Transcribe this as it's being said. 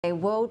A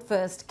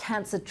world-first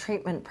cancer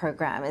treatment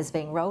program is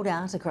being rolled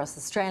out across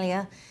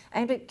Australia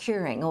aimed at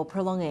curing or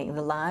prolonging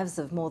the lives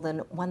of more than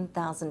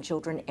 1,000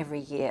 children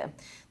every year.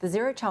 The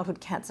Zero Childhood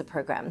Cancer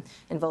program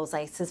involves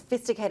a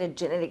sophisticated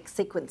genetic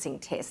sequencing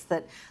test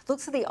that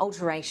looks at the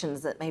alterations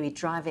that may be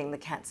driving the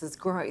cancer's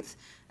growth.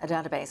 A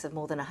database of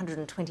more than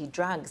 120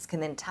 drugs can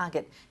then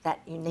target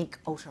that unique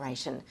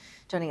alteration.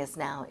 Joining us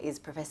now is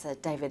Professor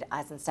David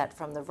Eisenstat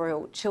from the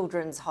Royal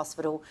Children's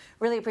Hospital.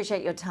 Really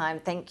appreciate your time.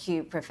 Thank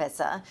you,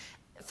 Professor.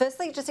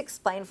 Firstly, just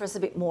explain for us a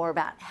bit more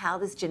about how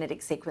this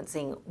genetic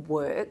sequencing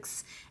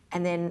works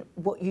and then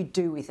what you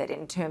do with it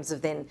in terms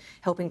of then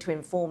helping to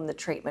inform the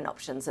treatment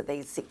options that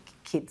these sick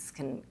kids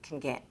can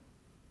get.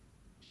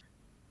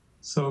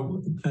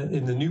 So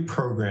in the new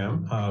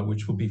program,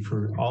 which will be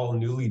for all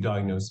newly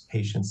diagnosed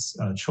patients,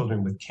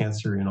 children with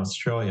cancer in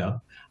Australia,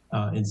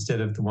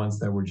 instead of the ones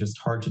that were just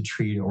hard to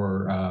treat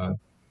or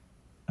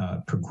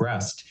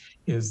progressed,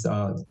 is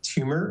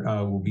tumor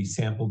will be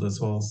sampled as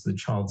well as the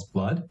child's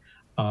blood.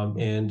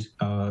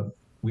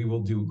 We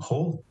will do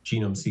whole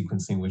genome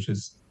sequencing, which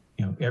is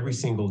every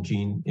single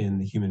gene in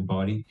the human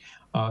body,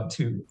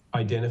 to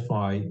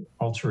identify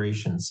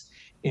alterations.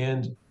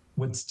 And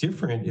what's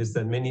different is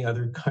that many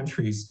other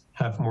countries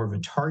have more of a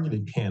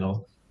targeted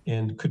panel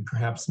and could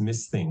perhaps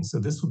miss things. So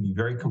this will be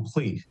very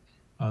complete.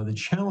 The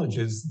challenge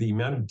is the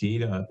amount of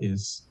data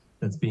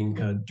that's being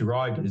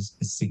derived is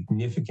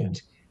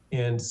significant.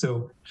 And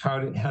so how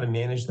to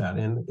manage that?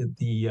 And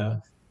the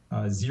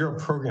Zero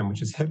program,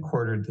 which is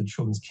headquartered at the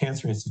Children's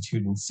Cancer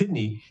Institute in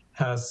Sydney,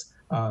 has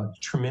a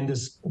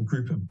tremendous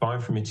group of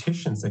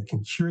bioinformaticians that can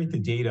curate the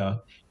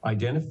data,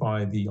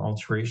 identify the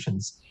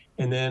alterations,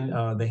 and then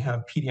they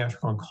have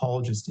pediatric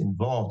oncologists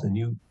involved, a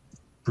new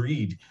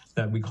breed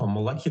that we call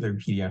molecular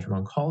pediatric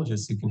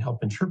oncologists, who can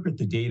help interpret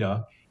the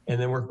data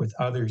and then work with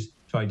others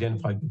to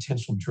identify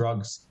potential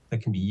drugs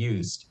that can be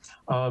used.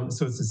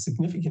 So it's a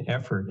significant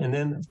effort. And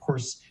then, of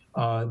course,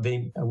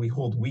 we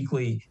hold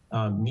weekly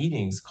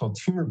meetings called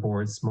tumor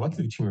boards,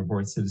 molecular tumor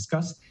boards, to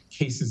discuss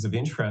cases of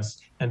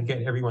interest and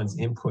get everyone's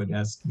input,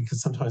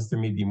 because sometimes there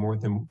may be more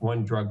than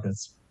one drug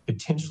that's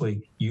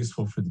potentially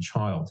useful for the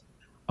child.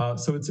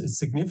 So it's a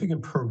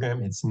significant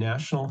program. It's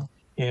national.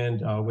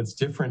 And what's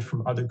different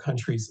from other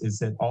countries is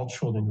that all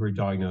children who are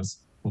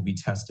diagnosed will be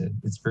tested.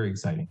 It's very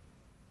exciting.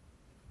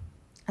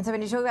 And so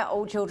when you talk about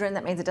all children,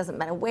 that means it doesn't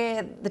matter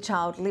where the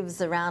child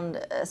lives around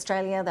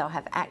Australia, they'll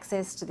have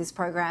access to this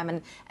program.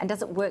 And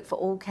does it work for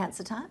all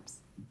cancer types?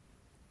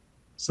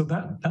 So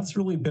that's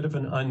really a bit of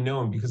an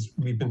unknown, because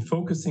we've been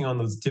focusing on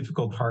those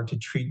difficult, hard to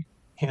treat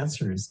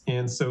cancers.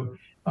 And so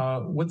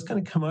what's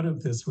going to come out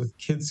of this with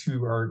kids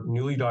who are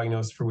newly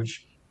diagnosed, for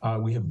which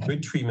we have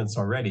good treatments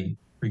already?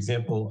 For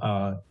example,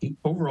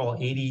 overall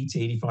 80 to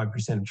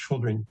 85% of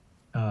children,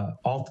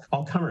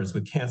 all comers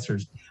with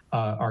cancers,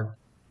 are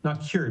not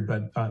cured,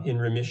 but in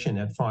remission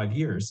at 5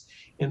 years.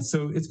 And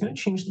so it's going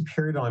to change the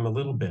paradigm a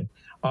little bit.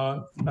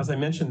 As I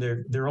mentioned,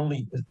 there are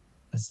only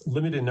a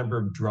limited number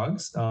of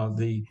drugs.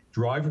 The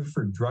driver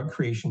for drug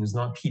creation is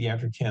not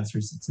pediatric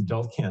cancers, it's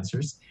adult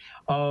cancers.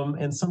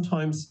 And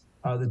sometimes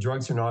the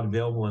drugs are not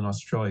available in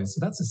Australia. So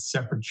that's a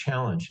separate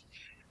challenge.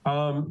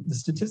 The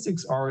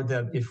statistics are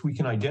that if we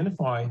can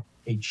identify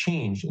a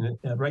change, and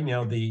right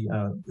now the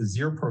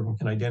Zero program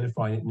can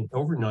identify in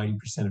over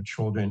 90% of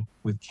children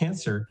with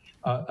cancer,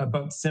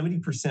 about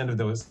 70% of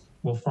those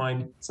will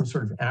find some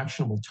sort of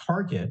actionable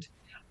target.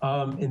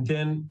 And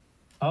then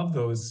of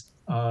those,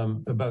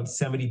 about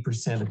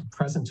 70% at the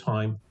present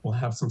time will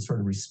have some sort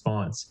of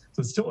response.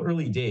 So it's still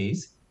early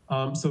days.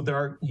 So there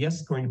are,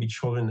 yes, going to be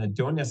children that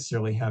don't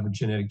necessarily have a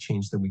genetic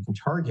change that we can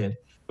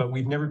target, but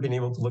we've never been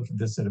able to look at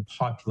this at a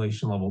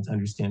population level to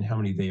understand how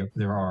many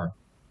there are.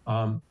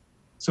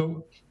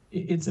 So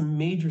it's a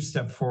major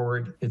step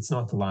forward. It's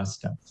not the last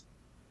step.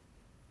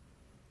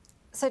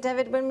 So,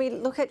 David, when we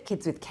look at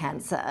kids with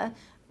cancer,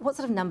 what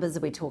sort of numbers are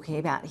we talking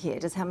about here?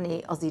 Just how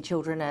many Aussie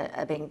children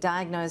are being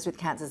diagnosed with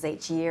cancers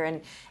each year?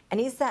 And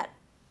is that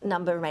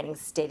number remaining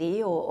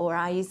steady, or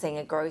are you seeing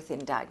a growth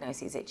in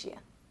diagnoses each year?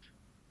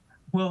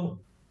 Well,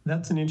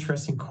 that's an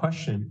interesting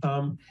question.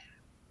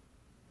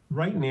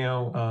 Right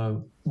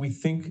now, we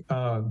think,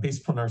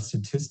 based upon our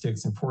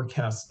statistics and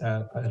forecasts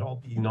at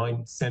all the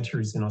 9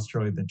 centres in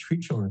Australia that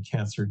treat children with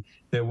cancer,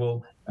 that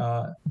will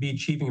be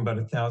achieving about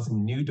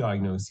 1,000 new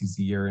diagnoses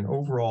a year. And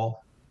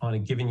overall, on a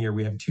given year,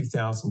 we have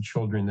 2,000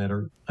 children that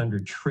are under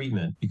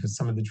treatment, because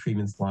some of the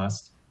treatments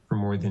last for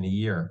more than a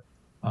year.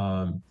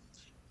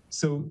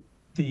 So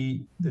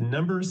the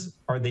numbers,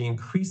 are they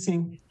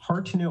increasing?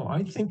 Hard to know.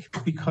 I think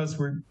because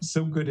we're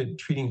so good at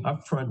treating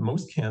upfront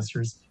most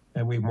cancers,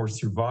 and we have more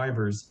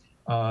survivors,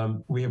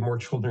 we have more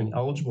children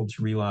eligible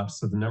to relapse,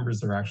 so the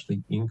numbers are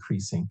actually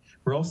increasing.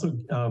 We're also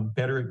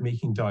better at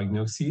making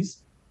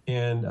diagnoses,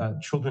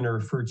 and children are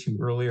referred to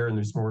earlier, and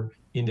there's more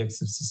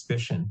index of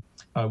suspicion.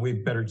 We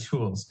have better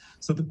tools.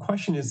 So the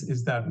question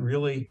is that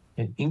really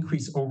an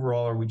increase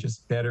overall, or are we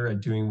just better at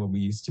doing what we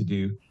used to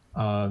do?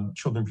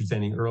 Children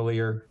presenting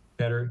earlier,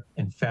 better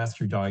and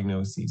faster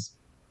diagnoses.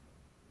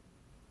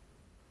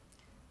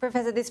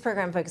 Professor, this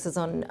program focuses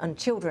on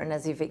children,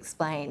 as you've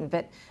explained,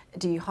 but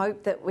do you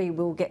hope that we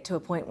will get to a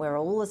point where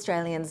all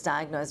Australians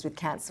diagnosed with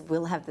cancer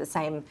will have the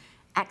same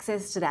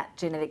access to that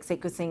genetic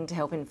sequencing to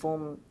help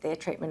inform their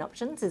treatment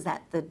options? Is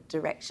that the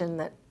direction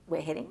that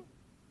we're heading?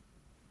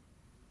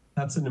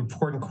 That's an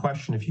important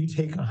question. If you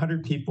take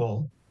 100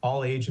 people,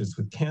 all ages,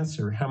 with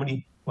cancer, how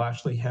many will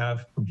actually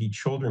have or be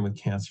children with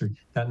cancer?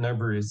 That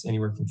number is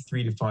anywhere from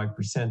 3 to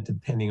 5%,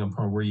 depending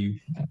upon where you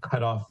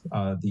cut off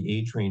the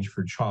age range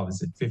for a child.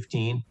 Is it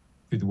 15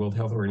 through the World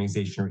Health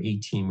Organization, or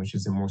 18, which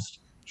is in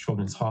most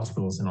children's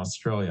hospitals in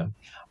Australia?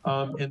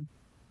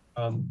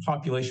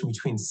 Population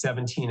between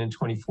 17 and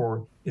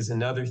 24 is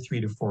another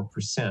 3 to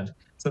 4%.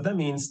 So that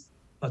means,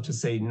 let's just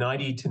say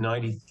 90 to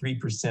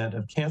 93%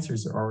 of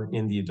cancers are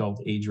in the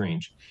adult age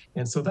range.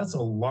 And so that's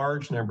a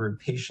large number of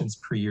patients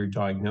per year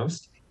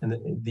diagnosed, and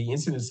the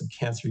incidence of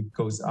cancer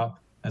goes up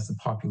as the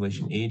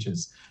population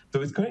ages.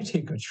 So it's going to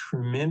take a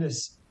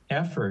tremendous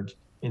effort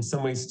in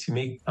some ways to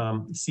make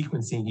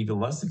sequencing even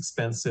less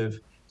expensive,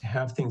 to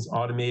have things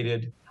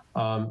automated,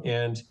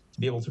 and to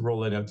be able to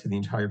roll it out to the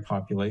entire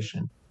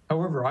population.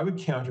 However, I would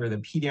counter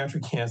that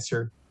pediatric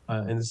cancer,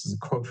 and this is a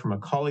quote from a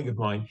colleague of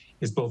mine,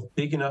 is both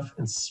big enough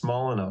and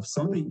small enough.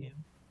 Some of the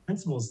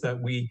principles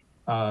that we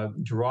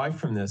derive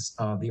from this,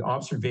 the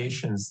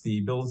observations, the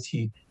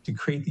ability to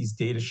create these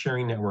data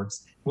sharing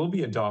networks, will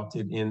be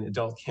adopted in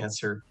adult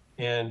cancer.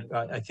 And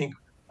I think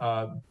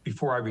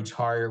before I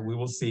retire, we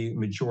will see a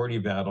majority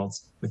of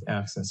adults with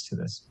access to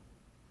this.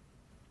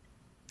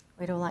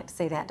 We'd all like to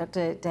see that.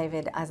 Dr.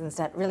 David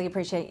Eisenstat, really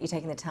appreciate you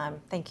taking the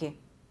time. Thank you.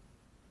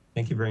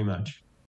 Thank you very much.